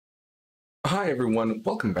Hi everyone,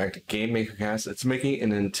 welcome back to GameMaker. It's Mickey,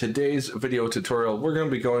 and in today's video tutorial, we're going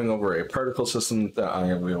to be going over a particle system that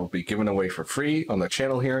I will be giving away for free on the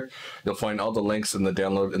channel here. You'll find all the links in the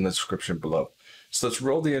download in the description below. So let's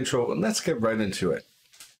roll the intro and let's get right into it.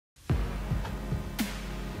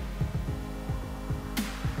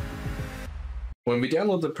 When we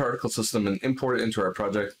download the particle system and import it into our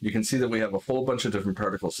project, you can see that we have a whole bunch of different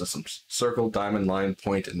particle systems: circle, diamond, line,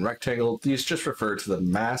 point, and rectangle. These just refer to the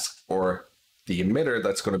mask or the emitter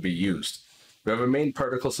that's going to be used. We have a main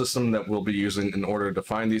particle system that we'll be using in order to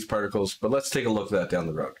find these particles, but let's take a look at that down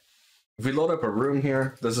the road. If we load up a room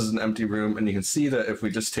here, this is an empty room, and you can see that if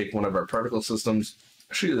we just take one of our particle systems,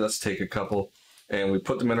 actually let's take a couple, and we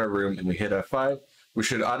put them in our room and we hit F5, we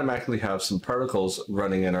should automatically have some particles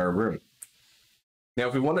running in our room. Now,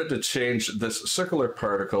 if we wanted to change this circular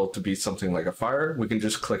particle to be something like a fire, we can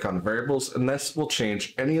just click on variables, and this will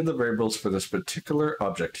change any of the variables for this particular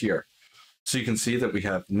object here. So you can see that we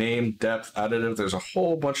have name, depth, additive. There's a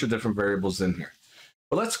whole bunch of different variables in here.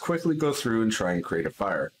 But let's quickly go through and try and create a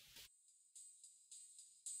fire.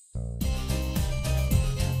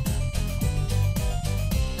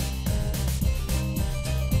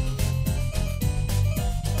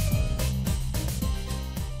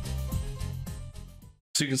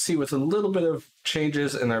 So you can see with a little bit of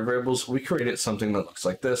changes in our variables, we created something that looks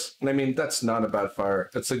like this. And I mean, that's not a bad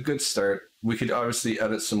fire. It's a good start. We could obviously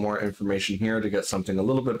edit some more information here to get something a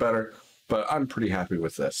little bit better, but I'm pretty happy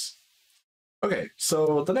with this. Okay,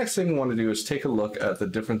 so the next thing we want to do is take a look at the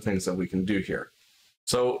different things that we can do here.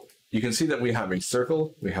 So you can see that we have a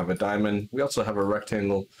circle, we have a diamond, we also have a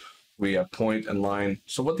rectangle, we have point and line.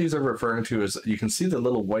 So what these are referring to is you can see the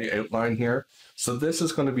little white outline here. So this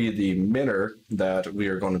is going to be the emitter that we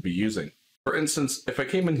are going to be using. For instance, if I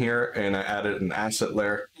came in here and I added an asset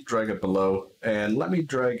layer, drag it below, and let me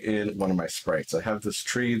drag in one of my sprites. I have this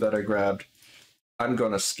tree that I grabbed. I'm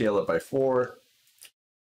going to scale it by 4.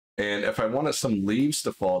 And if I wanted some leaves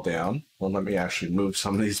to fall down, well, let me actually move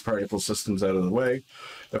some of these particle systems out of the way.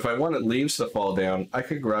 If I wanted leaves to fall down, I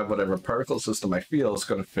could grab whatever particle system I feel is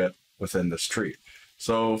going to fit within this tree.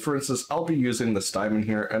 So for instance, I'll be using this diamond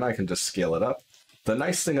here, and I can just scale it up. The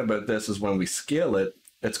nice thing about this is when we scale it,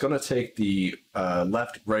 it's going to take the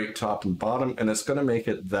left, right, top, and bottom, and it's going to make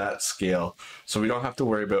it that scale, so we don't have to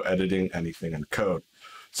worry about editing anything in code.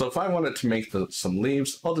 So if I wanted to make some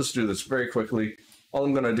leaves, I'll just do this very quickly. All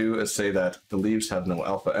I'm going to do is say that the leaves have no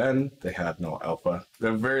alpha end, they have no alpha. They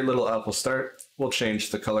have very little alpha start. We'll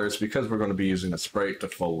change the colors because we're going to be using a sprite to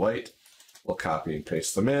full white. We'll copy and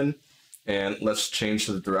paste them in. And let's change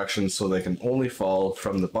the direction so they can only fall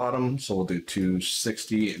from the bottom. So we'll do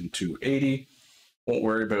 260 and 280. Won't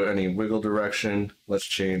worry about any wiggle direction. Let's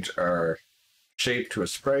change our shape to a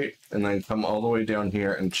sprite and then come all the way down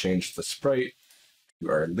here and change the sprite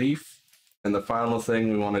to our leaf. And the final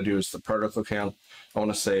thing we want to do is the particle count. I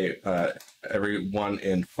want to say every 1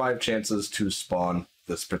 in 5 chances to spawn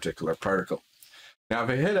this particular particle. Now,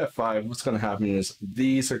 if I hit F5, what's going to happen is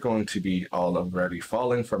these are going to be all already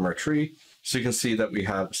falling from our tree. So you can see that we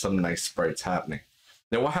have some nice sprites happening.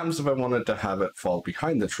 Now, what happens if I wanted to have it fall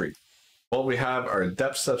behind the tree? Well, we have our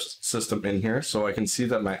depth system in here. So I can see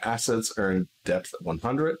that my assets are in depth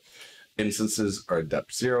 100. Instances are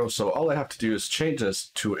depth 0. So all I have to do is change this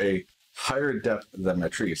to a higher depth than my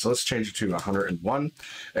tree. So let's change it to 101.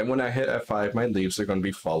 And when I hit F5, my leaves are going to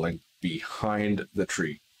be falling behind the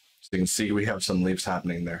tree. So you can see we have some leaves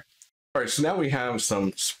happening there. All right, so now we have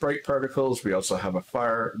some sprite particles. We also have a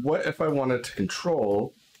fire. What if I wanted to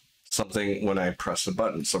control something when I press a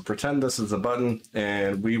button? So pretend this is a button,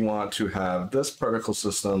 and we want to have this particle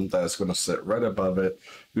system that is going to sit right above it.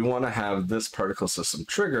 We want to have this particle system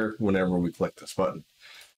trigger whenever we click this button.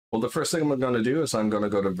 Well, the first thing I'm going to do is I'm going to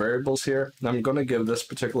go to variables here, and I'm going to give this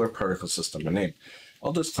particular particle system a name.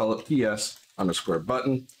 I'll just call it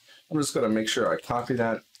PS_button. I'm just going to make sure I copy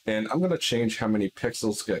that. And I'm going to change how many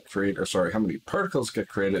pixels get created, or sorry, how many particles get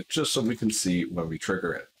created, just so we can see when we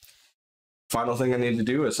trigger it. Final thing I need to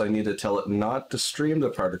do is I need to tell it not to stream the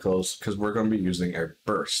particles because we're going to be using a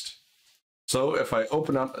burst. So if I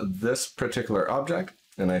open up this particular object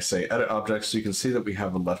and I say edit objects, you can see that we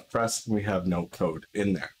have a left press and we have no code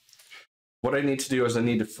in there. What I need to do is I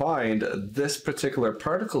need to find this particular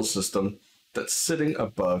particle system that's sitting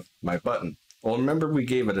above my button. Well, remember we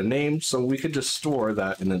gave it a name, so we could just store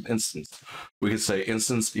that in an instance. We could say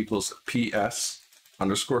instance equals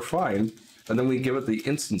PS_find, and then we give it the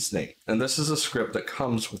instance name. And this is a script that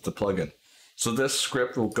comes with the plugin. So this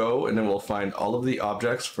script will go and it will find all of the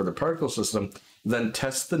objects for the particle system, then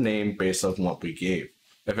test the name based on what we gave.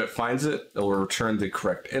 If it finds it, it will return the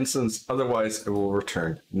correct instance. Otherwise, it will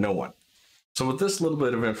return no one. So with this little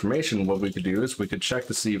bit of information, what we could do is we could check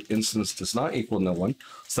to see if instance does not equal no one.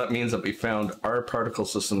 So that means that we found our particle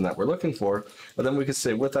system that we're looking for. And then we could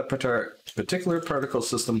say with that particular particle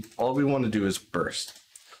system, all we want to do is burst.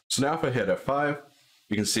 So now if I hit F5,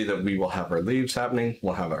 you can see that we will have our leaves happening,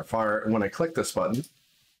 we'll have our fire. And when I click this button,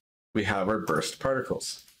 we have our burst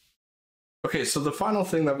particles. Okay, so the final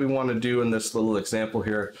thing that we want to do in this little example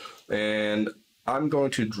here, and I'm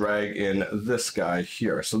going to drag in this guy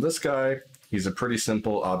here. So this guy, he's a pretty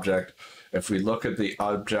simple object. If we look at the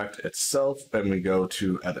object itself and we go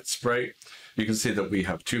to edit sprite, you can see that we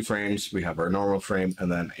have 2 frames. We have our normal frame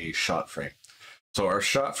and then a shot frame. So our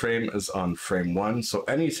shot frame is on frame 1. So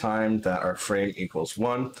anytime that our frame equals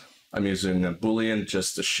 1, I'm using a Boolean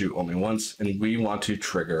just to shoot only once, and we want to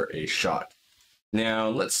trigger a shot. Now,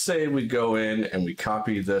 let's say we go in and we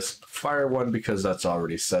copy this fire one because that's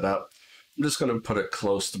already set up. I'm just going to put it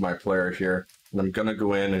close to my player here, and I'm going to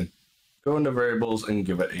go in and go into variables and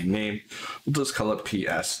give it a name. We'll just call it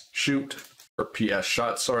PS shoot, or PS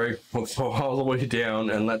shot, sorry. We'll go all the way down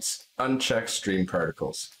and let's uncheck stream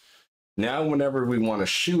particles. Now, whenever we want to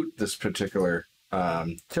shoot this particular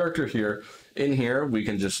character here, in here, we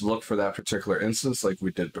can just look for that particular instance like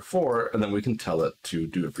we did before, and then we can tell it to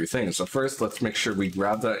do everything. So first, let's make sure we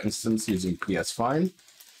grab that instance using PS find,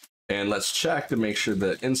 and let's check to make sure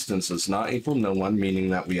the instance is not equal no one, meaning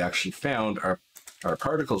that we actually found our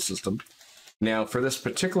particle system. Now, for this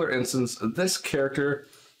particular instance, this character,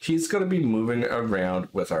 he's going to be moving around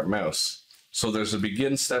with our mouse. So there's a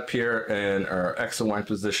begin step here, and our X and Y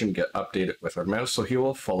position get updated with our mouse, so he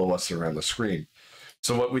will follow us around the screen.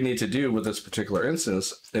 So what we need to do with this particular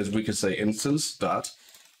instance is we could say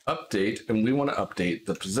instance.update, and we want to update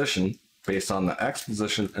the position based on the X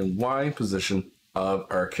position and Y position of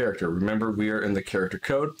our character. Remember, we are in the character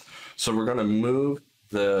code, so we're going to move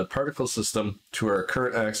the particle system to our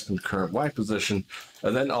current X and current Y position,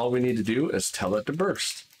 and then all we need to do is tell it to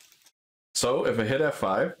burst. So if I hit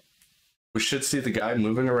F5, we should see the guy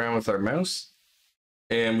moving around with our mouse,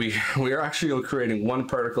 and we are actually creating one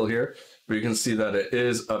particle here, but you can see that it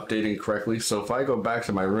is updating correctly. So if I go back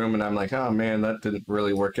to my room and I'm like, oh man, that didn't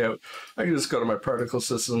really work out, I can just go to my particle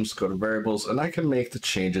systems, go to variables, and I can make the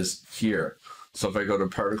changes here. So if I go to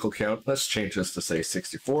particle count, let's change this to say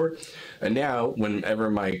 64. And now whenever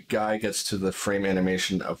my guy gets to the frame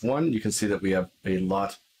animation of 1, you can see that we have a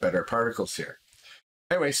lot better particles here.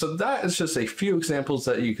 Anyway, so that is just a few examples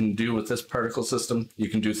that you can do with this particle system. You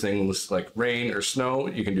can do things like rain or snow.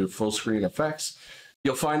 You can do full screen effects.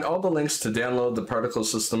 You'll find all the links to download the particle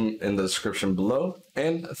system in the description below.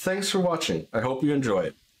 And thanks for watching. I hope you enjoy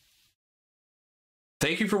it.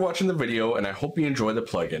 Thank you for watching the video, and I hope you enjoy the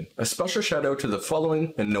plugin. A special shout out to the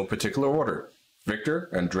following in no particular order: Victor,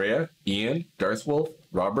 Andrea, Ian, Darth Wolf,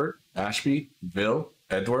 Robert, Ashby, Bill,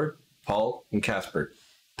 Edward, Paul, and Casper.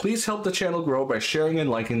 Please help the channel grow by sharing and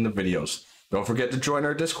liking the videos. Don't forget to join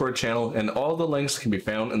our Discord channel, and all the links can be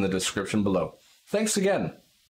found in the description below. Thanks again.